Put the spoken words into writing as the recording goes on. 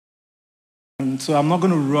So I'm not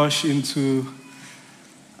going to rush into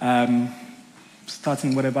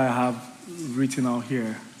starting whatever I have written out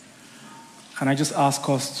here. Can I just ask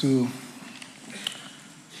us to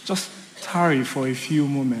just tarry for a few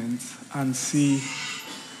moments and see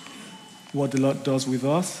what the Lord does with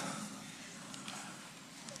us?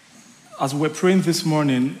 As we're praying this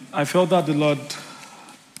morning, I felt that the Lord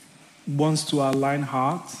wants to align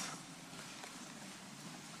hearts.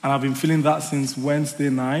 And I've been feeling that since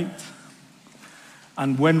Wednesday night.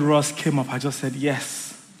 And when Ross came up, I just said,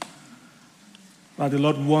 yes, that the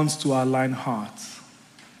Lord wants to align hearts.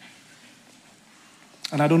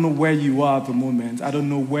 And I don't know where you are at the moment. I don't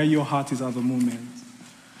know where your heart is at the moment.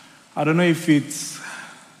 I don't know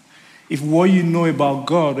if what you know about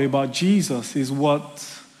God or about Jesus is what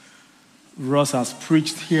Ross has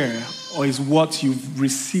preached here, or is what you've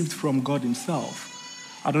received from God himself.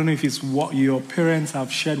 I don't know if it's what your parents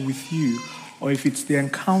have shared with you, or if it's the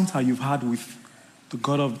encounter you've had with the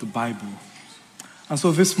God of the Bible. And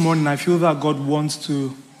so this morning, I feel that God wants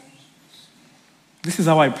to, this is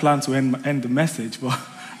how I plan to end the message, but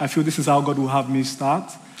I feel this is how God will have me start.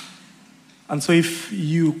 And so if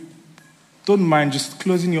you don't mind just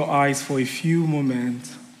closing your eyes for a few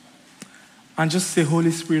moments and just say,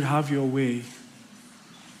 Holy Spirit, have your way.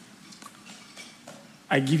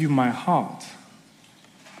 I give you my heart.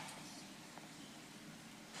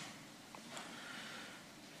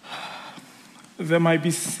 There might be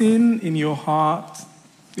sin in your heart.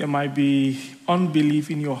 There might be unbelief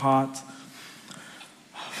in your heart.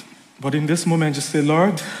 But in this moment, just say,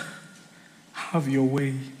 Lord, have your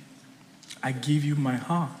way. I give you my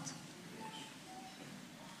heart.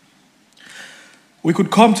 We could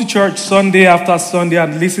come to church Sunday after Sunday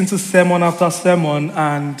and listen to sermon after sermon,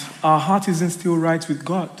 and our heart isn't still right with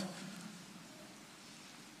God.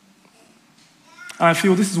 And I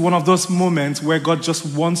feel this is one of those moments where God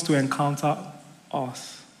just wants to encounter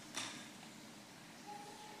us.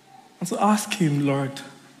 And so ask him, Lord,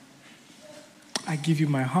 I give you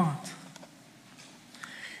my heart.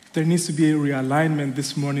 If there needs to be a realignment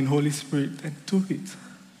this morning, Holy Spirit, then do it.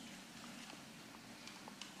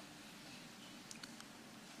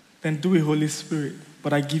 Then do it, Holy Spirit.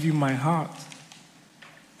 But I give you my heart.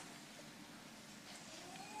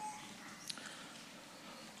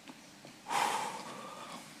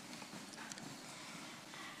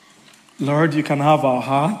 Lord, you can have our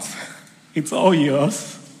hearts. It's all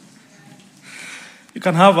yours. You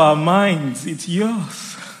can have our minds. It's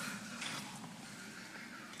yours.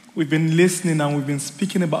 We've been listening and we've been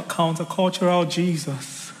speaking about countercultural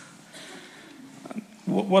Jesus.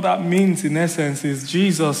 What that means in essence is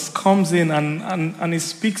Jesus comes in and he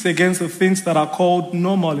speaks against the things that are called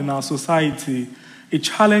normal in our society. He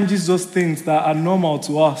challenges those things that are normal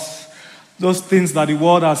to us. Those things that the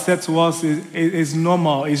world has said to us is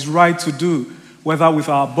normal, is right to do, whether with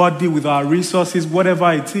our body, with our resources,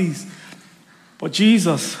 whatever it is. But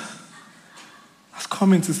Jesus has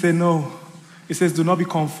come in to say no. He says, do not be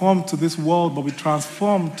conformed to this world, but be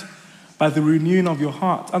transformed by the renewing of your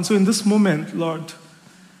heart. And so in this moment, Lord,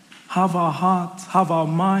 have our hearts, have our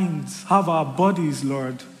minds, have our bodies,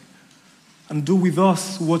 Lord, and do with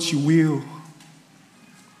us what you will.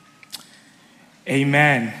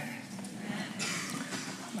 Amen.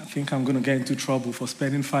 I think I'm going to get into trouble for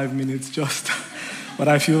spending 5 minutes but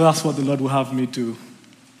I feel that's what the Lord will have me do.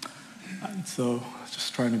 And so,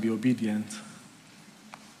 just trying to be obedient.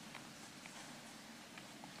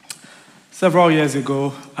 Several years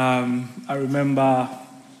ago, I remember,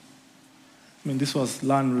 this was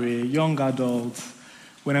Lanre, young adults,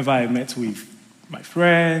 whenever I met with my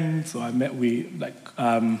friends, or I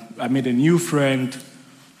made a new friend,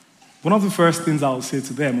 one of the first things I'll say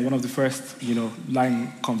to them, one of the first,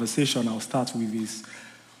 line conversation I'll start with is,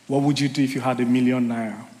 what would you do if you had ₦1 million?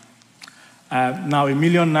 Now, ₦1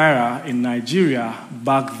 million in Nigeria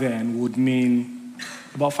back then would mean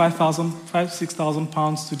about 6,000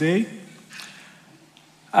 pounds today.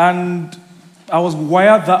 And I was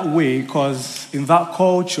wired that way because in that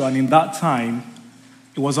culture and in that time,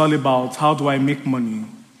 it was all about how do I make money?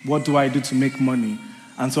 What do I do to make money?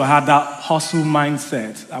 And so I had that hustle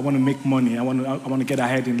mindset. I want to make money. I want to get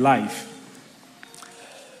ahead in life.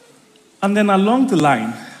 And then along the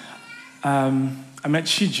line, I met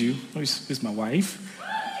Shiju, who's my wife.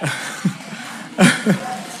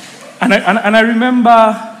 and I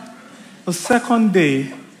remember the second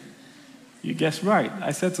day, you guessed right.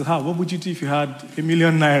 I said to her, what would you do if you had ₦1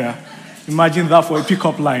 million? Imagine that for a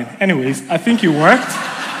pickup line. Anyways, I think it worked.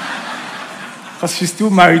 Because she's still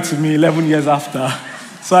married to me 11 years after.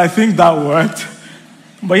 So I think that worked.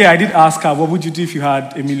 But yeah, I did ask her, what would you do if you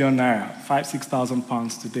had ₦1 million, 5,000, 6,000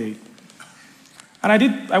 pounds today?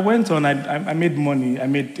 And I went on, I made money. I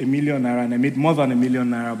made ₦1 million, and I made more than ₦1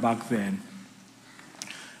 million back then.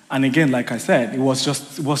 And again, like I said, it was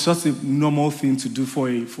just a normal thing to do for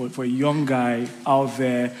a young guy out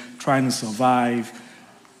there trying to survive.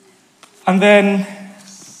 And then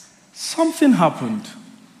something happened.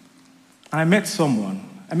 I met someone.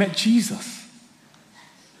 I met Jesus.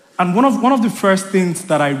 And one of the first things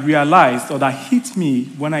that I realized, or that hit me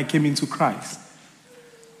when I came into Christ,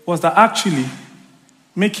 was that actually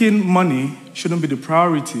making money shouldn't be the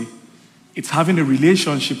priority. It's having a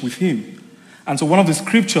relationship with Him. And so one of the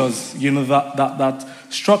scriptures, that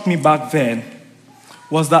struck me back then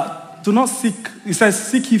was that do not seek, it says,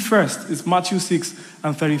 seek ye first. It's Matthew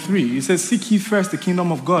 6:33. It says, seek ye first the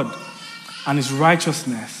kingdom of God and His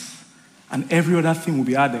righteousness, and every other thing will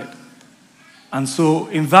be added. And so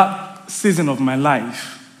in that season of my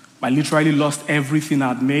life, I literally lost everything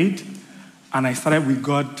I'd made, and I started with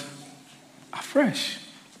God afresh.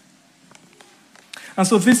 And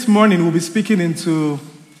so this morning we'll be speaking into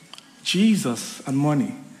Jesus and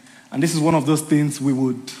money. And this is one of those things we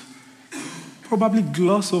would probably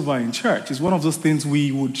gloss over in church. It's one of those things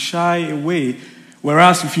we would shy away.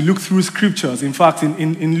 Whereas if you look through scriptures, in fact,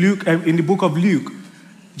 in Luke, in the book of Luke,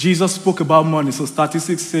 Jesus spoke about money. So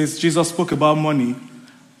statistics says Jesus spoke about money.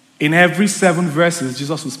 In every 7 verses,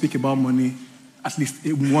 Jesus will speak about money, at least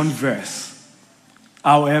in one verse.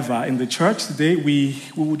 However, in the church today, we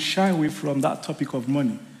would shy away from that topic of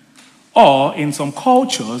money. Or in some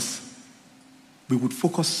cultures, we would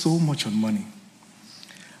focus so much on money.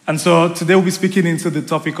 And so today we'll be speaking into the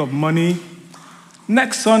topic of money.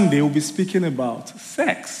 Next Sunday, we'll be speaking about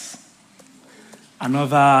sex.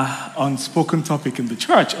 Another unspoken topic in the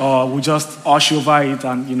church, or we'll just hush over it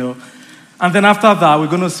and, And then after that, we're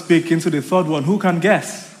going to speak into the third one. Who can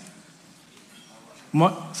guess?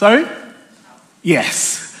 Sorry?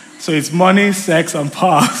 Yes. So it's money, sex, and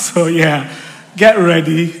power. So yeah, get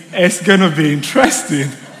ready. It's going to be interesting.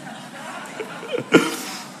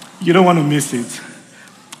 You don't want to miss it.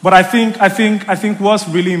 But I think what's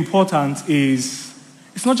really important is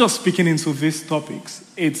it's not just speaking into these topics.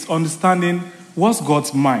 It's understanding what's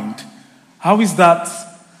God's mind. How is that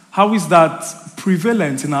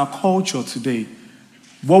prevalent in our culture today?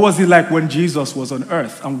 What was it like when Jesus was on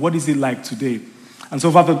earth, and what is it like today? And so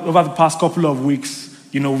over the past couple of weeks,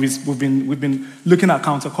 we've been looking at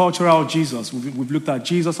countercultural Jesus. We've looked at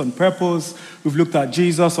Jesus on purpose. We've looked at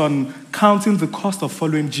Jesus on counting the cost of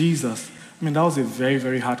following Jesus. I mean, that was a very,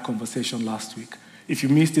 very hard conversation last week. If you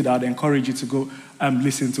missed it, I'd encourage you to go and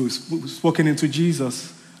listen to it. Spoken into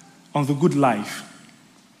Jesus on the good life.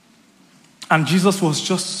 And Jesus was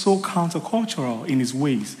just so countercultural in his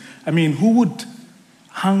ways. I mean, who would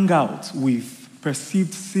hang out with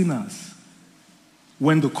perceived sinners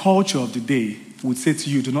when the culture of the day would say to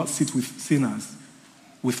you, do not sit with sinners,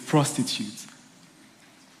 with prostitutes?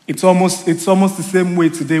 It's almost the same way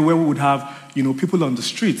today where we would have, people on the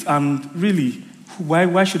streets. And really,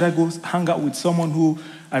 why should I go hang out with someone who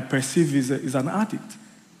I perceive is an addict?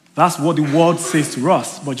 That's what the world says to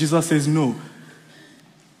us. But Jesus says, no.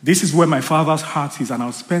 This is where my Father's heart is, and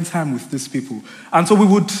I'll spend time with these people. And so we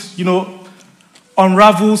would,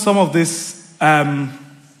 unravel some of these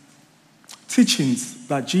teachings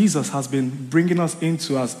that Jesus has been bringing us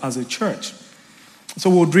into as a church. So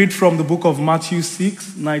we'll read from the book of Matthew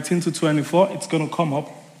 6:19-24. It's going to come up.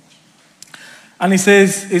 And it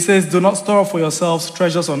says, do not store up for yourselves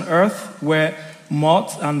treasures on earth where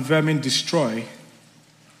moth and vermin destroy,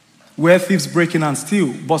 where thieves break in and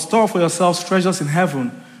steal. But store up for yourselves treasures in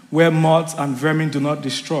heaven where moth and vermin do not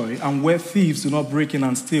destroy, and where thieves do not break in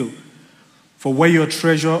and steal. For where your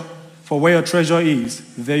treasure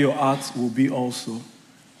is, there your heart will be also.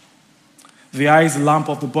 The eye is the lamp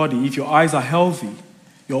of the body. If your eyes are healthy,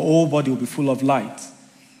 your whole body will be full of light.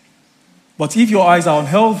 But if your eyes are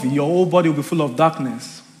unhealthy, your whole body will be full of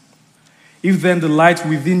darkness. If then the light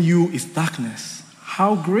within you is darkness,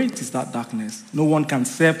 how great is that darkness? No one can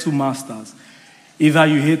serve 2 masters. Either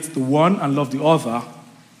you hate the one and love the other,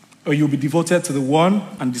 or you'll be devoted to the one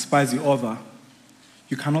and despise the other.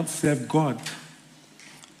 You cannot serve God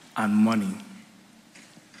and money.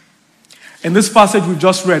 In this passage we've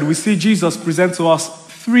just read, we see Jesus present to us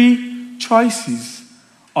 3 choices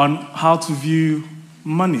on how to view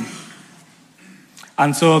money.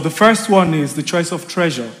 And so the first one is the choice of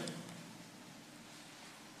treasure,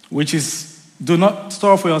 which is do not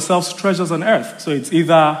store for yourselves treasures on earth. So it's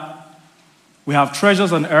either we have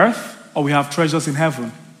treasures on earth or we have treasures in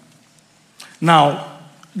heaven. Now,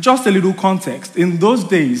 just a little context. In those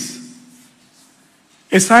days,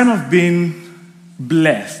 a sign of being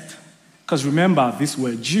blessed, Because remember, these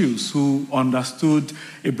were Jews who understood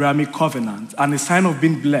Abrahamic covenant. And a sign of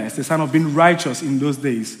being blessed, a sign of being righteous in those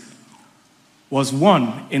days was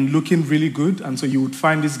one, in looking really good. And so you would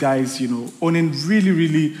find these guys, owning really,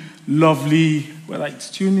 really lovely, whether it's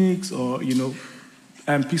tunics or,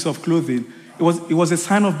 piece of clothing. It was a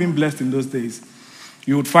sign of being blessed in those days.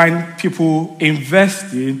 You would find people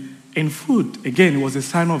investing in food. Again, it was a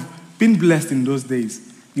sign of being blessed in those days.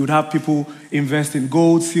 You would have people invest in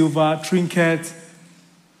gold, silver, trinkets.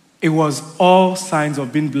 It was all signs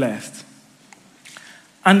of being blessed.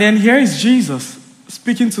 And then here is Jesus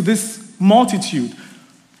speaking to this multitude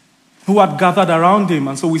who had gathered around him.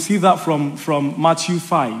 And so we see that from Matthew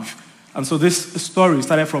 5. And so this story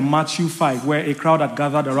started from Matthew 5, where a crowd had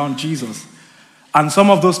gathered around Jesus. And some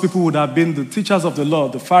of those people would have been the teachers of the law,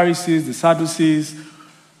 the Pharisees, the Sadducees,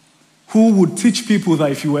 who would teach people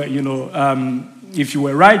that if you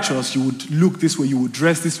were righteous, you would look this way, you would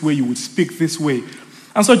dress this way, you would speak this way.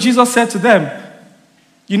 And so Jesus said to them,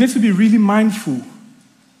 you need to be really mindful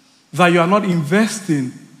that you are not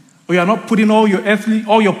investing or you are not putting all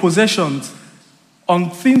your possessions on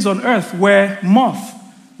things on earth where moth,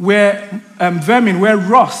 where vermin, where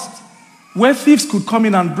rust, where thieves could come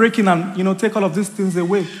in and break in and take all of these things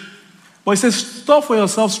away. But he says, store for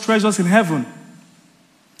yourselves treasures in heaven.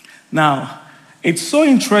 Now, it's so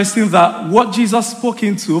interesting that what Jesus spoke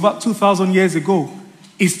into over 2,000 years ago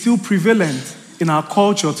is still prevalent in our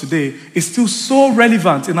culture today. It's still so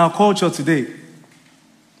relevant in our culture today.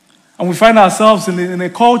 And we find ourselves in a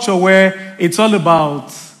culture where it's all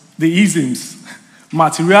about the isms.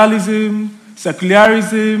 Materialism,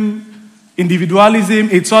 secularism, individualism.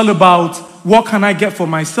 It's all about what can I get for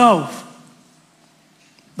myself.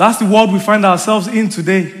 That's the world we find ourselves in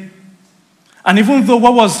today. And even though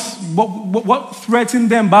what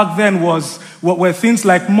threatened them back then were things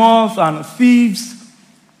like moth and thieves,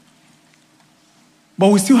 but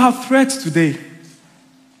we still have threats today.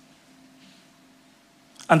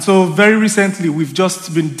 And so very recently, we've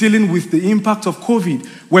just been dealing with the impact of COVID,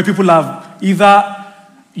 where people have either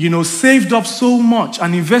saved up so much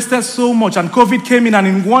and invested so much, and COVID came in and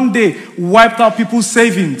in one day wiped out people's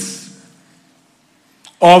savings.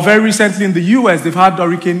 Or very recently in the US, they've had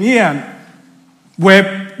Hurricane Ian,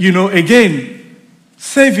 where, again,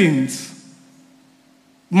 savings,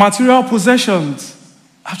 material possessions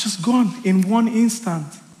have just gone in one instant.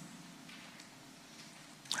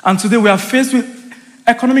 And today we are faced with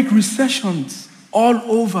economic recessions all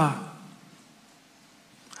over.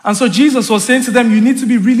 And so Jesus was saying to them, you need to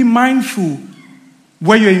be really mindful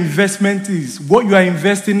where your investment is, what you are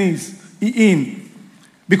investing in.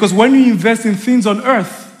 Because when you invest in things on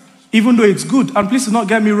earth, even though it's good, and please do not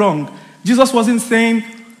get me wrong, Jesus wasn't saying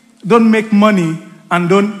don't make money and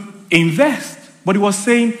don't invest. But he was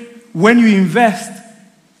saying when you invest,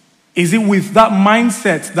 is it with that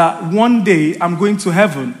mindset that one day I'm going to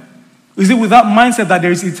heaven? Is it with that mindset that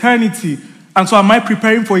there is eternity? And so am I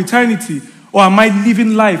preparing for eternity? Or am I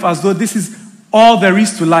living life as though this is all there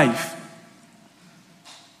is to life?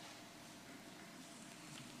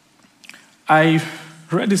 I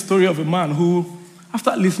read the story of a man who,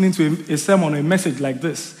 after listening to a sermon or a message like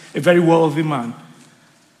this, a very wealthy man,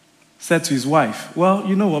 said to his wife, well,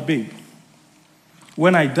 you know what, babe?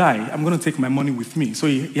 When I die, I'm going to take my money with me. So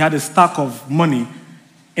he had a stack of money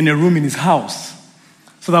in a room in his house,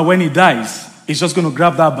 so that when he dies, he's just going to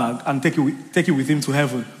grab that bag and take it with him to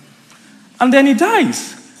heaven. And then he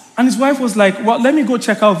dies. And his wife was like, well, let me go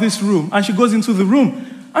check out this room. And she goes into the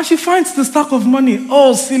room, and she finds the stack of money.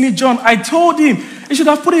 Oh, silly John, I told him he should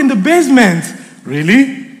have put it in the basement.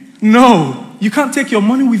 Really? No, you can't take your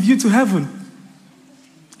money with you to heaven.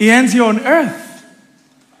 It ends here on earth.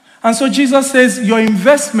 And so Jesus says your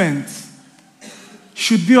investment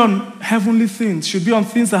should be on heavenly things, should be on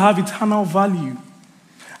things that have eternal value.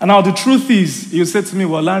 And now the truth is, you said to me,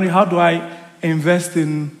 well, Larry, how do I invest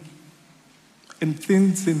in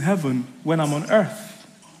things in heaven when I'm on earth?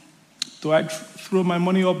 Do I throw my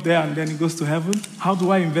money up there and then it goes to heaven? How do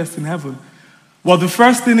I invest in heaven? Well, the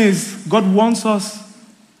first thing is God wants us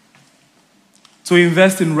to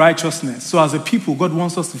invest in righteousness. So as a people, God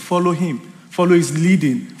wants us to follow him, follow his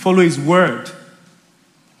leading, follow his word.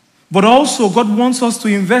 But also, God wants us to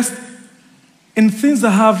invest in things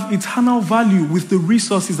that have eternal value with the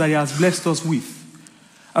resources that he has blessed us with.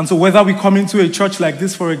 And so whether we come into a church like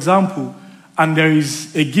this, for example, and there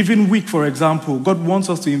is a given week, for example, God wants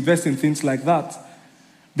us to invest in things like that.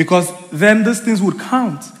 Because then these things would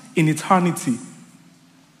count in eternity.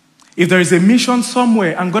 If there is a mission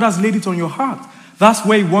somewhere and God has laid it on your heart, that's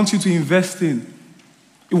where he wants you to invest in.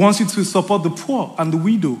 He wants you to support the poor and the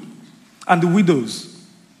widow and the widows.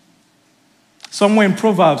 Somewhere in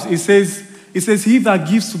Proverbs, it says, he that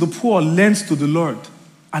gives to the poor lends to the Lord,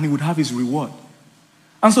 and he would have his reward.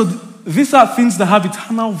 And so these are things that have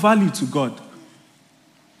eternal value to God,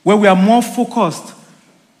 where we are more focused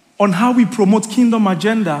on how we promote kingdom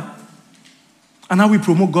agenda and how we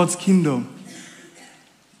promote God's kingdom.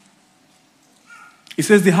 It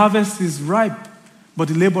says the harvest is ripe, but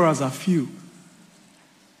the laborers are few.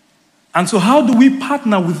 And so how do we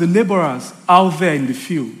partner with the laborers out there in the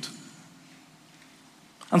field?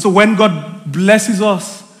 And so when God blesses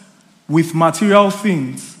us with material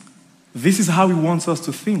things, this is how he wants us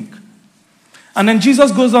to think. And then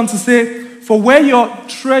Jesus goes on to say, for where your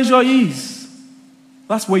treasure is,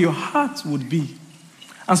 that's where your heart would be.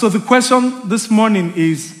 And so the question this morning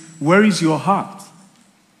is, where is your heart?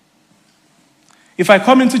 If I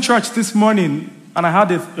come into church this morning and I had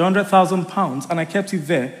 £100,000 and I kept it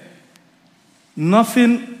there,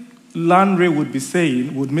 nothing Landry would be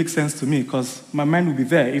saying would make sense to me because my mind would be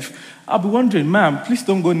there. I'll be wondering, ma'am, please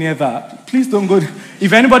don't go near that. Please don't go.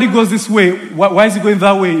 If anybody goes this way, why is he going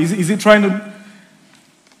that way? Is he trying to?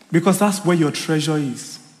 Because that's where your treasure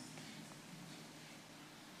is.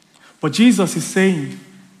 But Jesus is saying,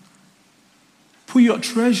 put your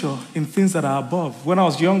treasure in things that are above. When I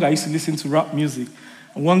was younger, I used to listen to rap music.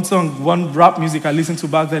 And one rap music I listened to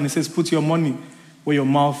back then, it says, put your money where your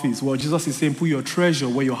mouth is. Well, Jesus is saying, put your treasure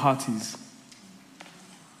where your heart is.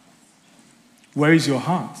 Where is your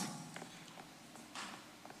heart?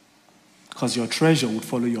 Because your treasure would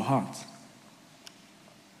follow your heart.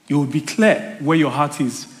 It will be clear where your heart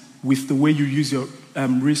is with the way you use your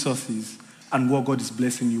resources and what God is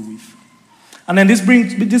blessing you with. And then this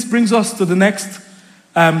brings us to the next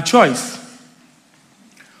choice,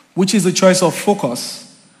 which is the choice of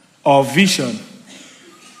focus or vision.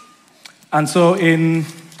 And so it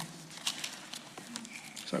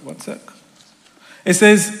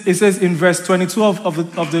says in verse 22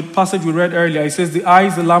 of the passage we read earlier, it says, the eye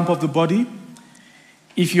is the lamp of the body.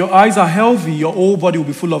 If your eyes are healthy, your whole body will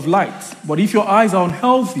be full of light. But if your eyes are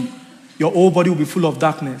unhealthy, your whole body will be full of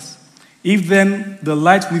darkness. If then the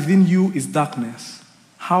light within you is darkness,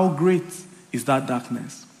 how great is that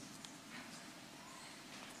darkness?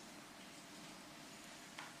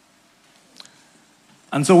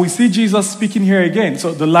 And so we see Jesus speaking here again.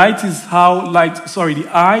 So the eye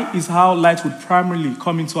is how light would primarily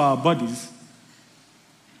come into our bodies.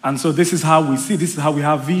 And so this is how we see, this is how we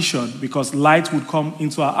have vision, because light would come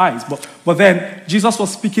into our eyes. But then Jesus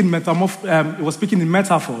was speaking in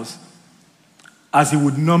metaphors, as he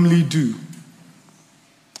would normally do.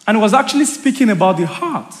 And he was actually speaking about the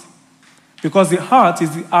heart, because the heart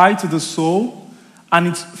is the eye to the soul, and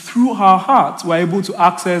it's through our heart we're able to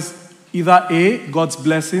access either A, God's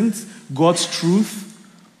blessings, God's truth.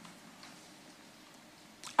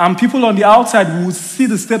 And people on the outside will see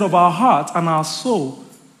the state of our heart and our soul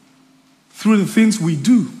through the things we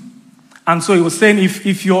do. And so he was saying,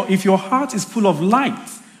 if your heart is full of light,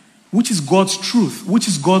 which is God's truth, which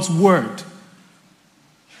is God's word,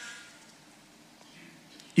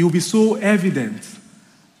 it will be so evident.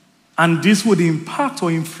 And this would impact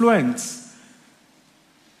or influence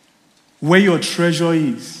where your treasure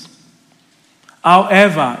is.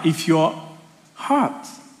 However, if your heart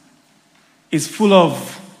is full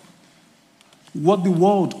of what the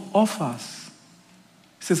world offers,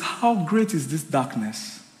 it says, how great is this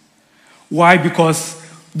darkness? Why? Because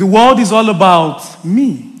the world is all about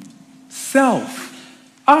me, self,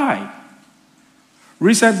 I.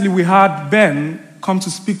 Recently, we had Ben come to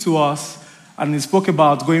speak to us, and he spoke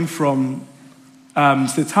about going from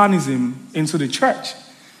Satanism into the church.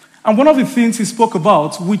 And one of the things he spoke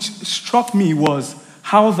about, which struck me, was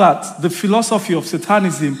how that the philosophy of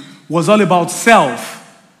Satanism was all about self.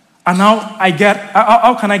 And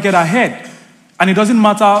how can I get ahead? And it doesn't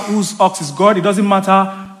matter whose ox is God, it doesn't matter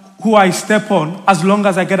who I step on, as long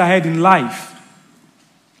as I get ahead in life.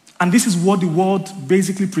 And this is what the world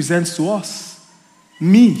basically presents to us.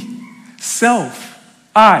 Me, self,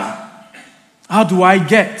 I. How do I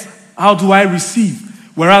get? How do I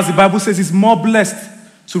receive? Whereas the Bible says it's more blessed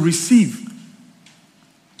to receive,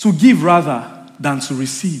 to give rather than to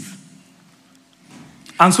receive.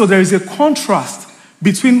 And so there is a contrast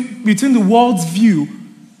between the world's view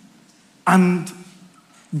and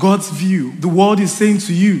God's view. The world is saying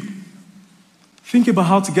to you, think about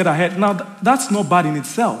how to get ahead. Now, that's not bad in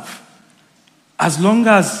itself, as long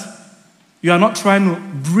as you are not trying to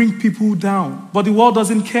bring people down. But the world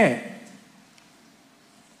doesn't care.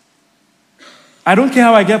 I don't care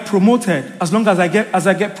how I get promoted, as long as I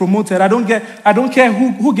get promoted. I don't care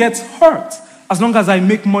who gets hurt, as long as I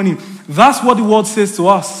make money. That's what the world says to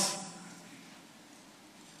us.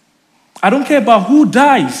 I don't care about who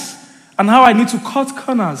dies, and how I need to cut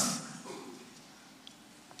corners.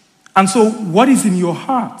 And so, what is in your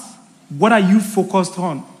heart? What are you focused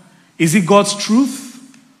on? Is it God's truth?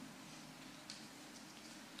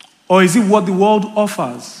 Or is it what the world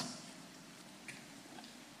offers?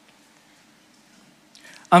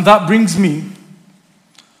 And that brings me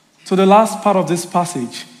to the last part of this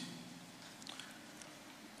passage,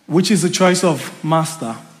 which is the choice of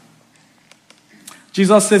master.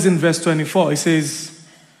 Jesus says in verse 24, he says,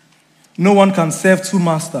 no one can serve two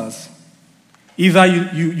masters. Either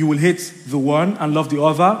you will hate the one and love the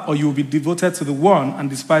other, or you will be devoted to the one and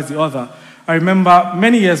despise the other. I remember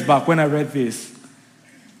many years back when I read this,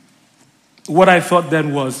 what I thought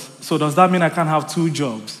then was, so does that mean I can't have two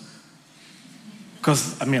jobs?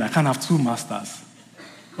 Because, I can't have two masters.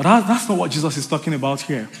 But that's not what Jesus is talking about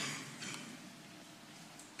here.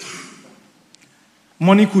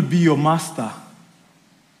 Money could be your master.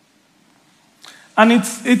 And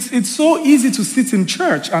it's so easy to sit in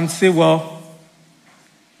church and say, well,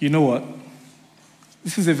 you know what?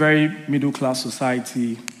 This is a very middle-class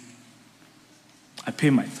society. I pay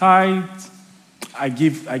my tithe. I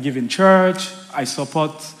give in church. I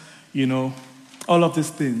support, all of these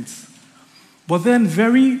things. But then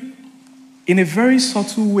in a very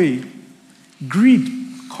subtle way, greed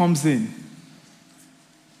comes in.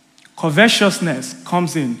 Covetousness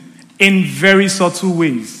comes in very subtle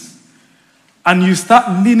ways. And you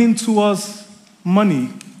start leaning towards money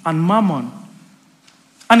and mammon.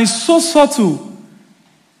 And it's so subtle.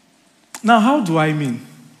 Now, how do I mean?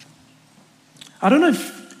 I don't know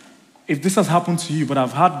if this has happened to you, but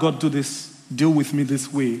I've had God deal with me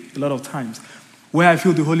this way a lot of times, where I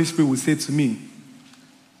feel the Holy Spirit will say to me,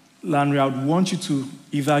 Landry, I would want you to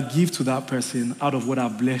either give to that person out of what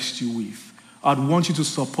I've blessed you with. I'd want you to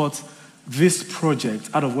support this project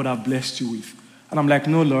out of what I've blessed you with. And I'm like,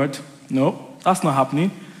 no, Lord, no, that's not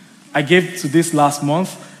happening. I gave to this last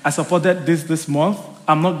month. I supported this month.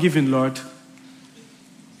 I'm not giving, Lord.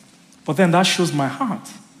 But then that shows my heart.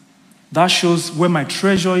 That shows where my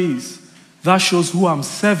treasure is. That shows who I'm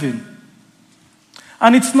serving.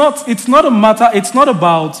 And it's not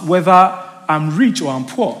about whether I'm rich or I'm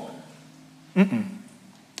poor.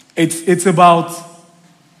 It's about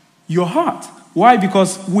your heart. Why?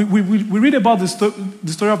 Because we read about the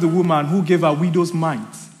story of the woman who gave her widow's mite.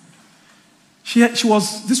 This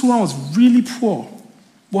woman was really poor.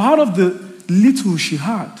 But out of the little she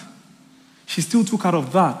had, she still took out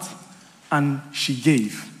of that and she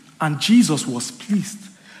gave. And Jesus was pleased.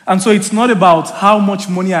 And so it's not about how much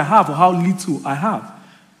money I have or how little I have.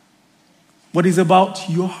 But it's about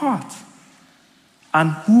your heart.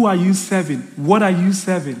 And who are you serving? What are you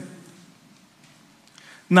serving?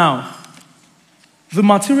 Now, the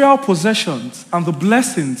material possessions and the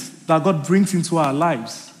blessings that God brings into our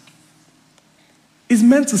lives is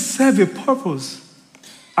meant to serve a purpose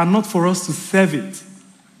and not for us to serve it.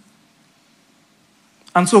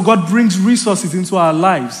 And so God brings resources into our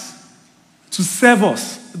lives to serve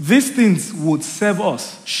us. These things would serve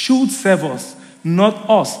us, should serve us, not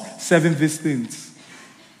us serving these things.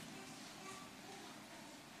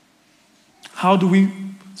 How do we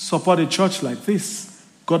support a church like this?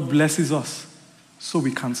 God blesses us so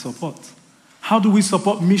we can support. How do we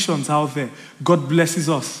support missions out there? God blesses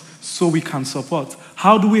us so we can support.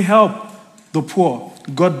 How do we help the poor?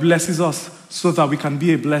 God blesses us so that we can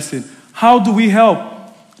be a blessing. How do we help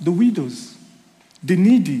the widows, the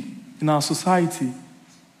needy in our society?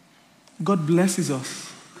 God blesses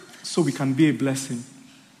us so we can be a blessing.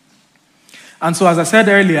 And so, as I said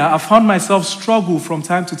earlier, I found myself struggle from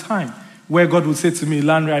time to time where God would say to me,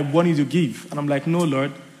 Landry, I want you to give. And I'm like, no,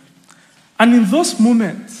 Lord. And in those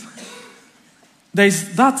moments, there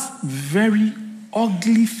is that very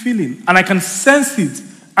ugly feeling. And I can sense it.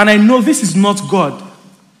 And I know this is not God.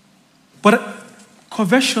 But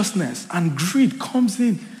covetousness and greed comes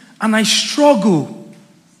in. And I struggle.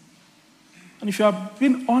 And if you are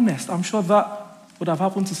being honest, I'm sure that would have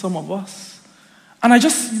happened to some of us. And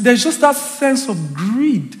there's just that sense of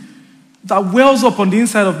greed that wells up on the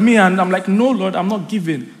inside of me. And I'm like, no, Lord, I'm not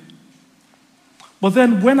giving. But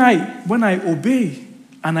then when I obey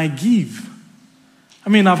and I give,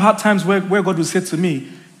 I've had times where God will say to me,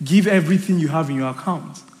 give everything you have in your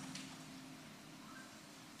account.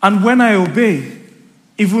 And when I obey,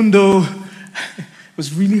 even though it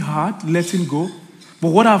was really hard letting go, but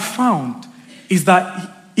what I've found is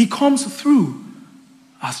that He comes through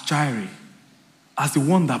as Jireh, as the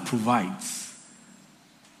one that provides.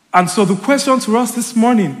 And so the question to us this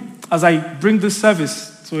morning, as I bring this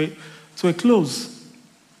service to a close,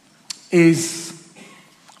 is,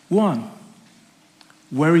 1,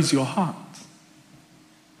 where is your heart?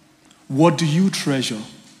 What do you treasure?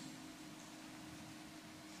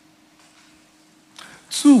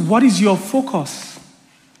 2, what is your focus?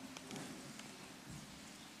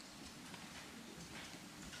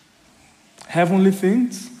 Heavenly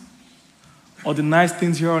things or the nice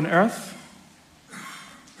things here on earth?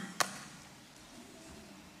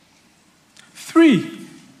 3,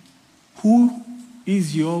 who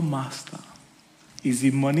is your master? Is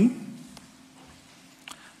it money?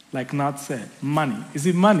 Like Nat said, money. Is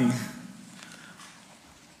it money?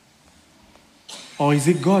 Or is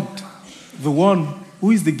it God, the one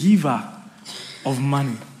who is the giver of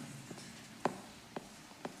money?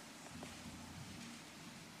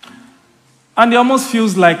 And it almost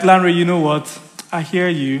feels like, Larry, you know what? I hear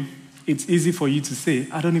you. It's easy for you to say,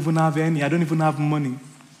 I don't even have any. I don't even have money.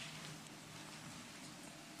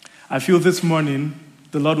 I feel this morning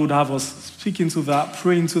the Lord would have us speak into that,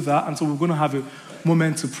 pray into that, and so we're going to have a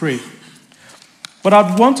moment to pray. But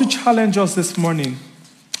I'd want to challenge us this morning,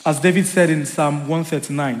 as David said in Psalm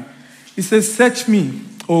 139. He says, search me,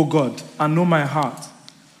 O God, and know my heart.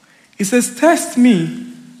 He says, test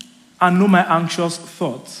me and know my anxious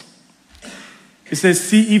thoughts. He says,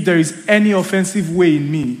 see if there is any offensive way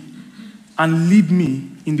in me and lead me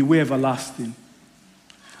in the way everlasting.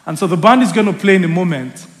 And so the band is going to play in a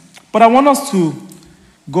moment. But I want us to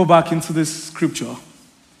go back into this scripture.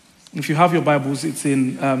 If you have your Bibles, it's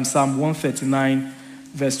in Psalm 139,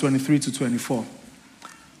 verse 23 to 24.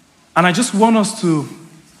 And I just want us to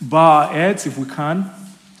bow our heads, if we can,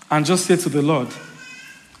 and just say to the Lord,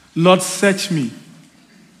 Lord, search me.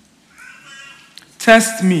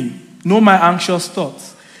 Test me. Know my anxious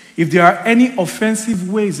thoughts. If there are any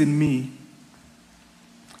offensive ways in me,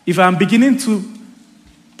 if I'm beginning to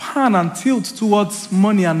pan and tilt towards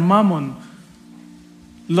money and mammon,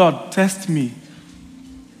 Lord, test me.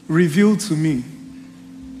 Reveal to me.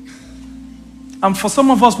 And for some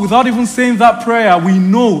of us, without even saying that prayer, we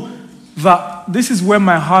know that this is where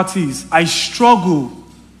my heart is. I struggle.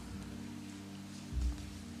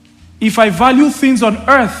 If I value things on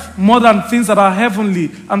earth more than things that are heavenly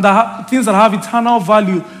and things that have eternal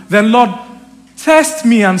value, then Lord, test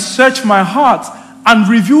me and search my heart and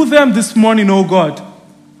reveal them this morning, oh God.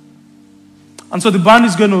 And so the band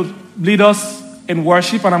is going to lead us in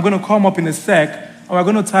worship, and I'm going to come up in a sec, and we're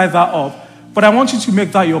going to tie that up. But I want you to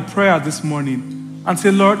make that your prayer this morning and say,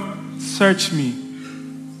 Lord, search me.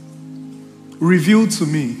 Reveal to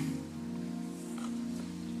me.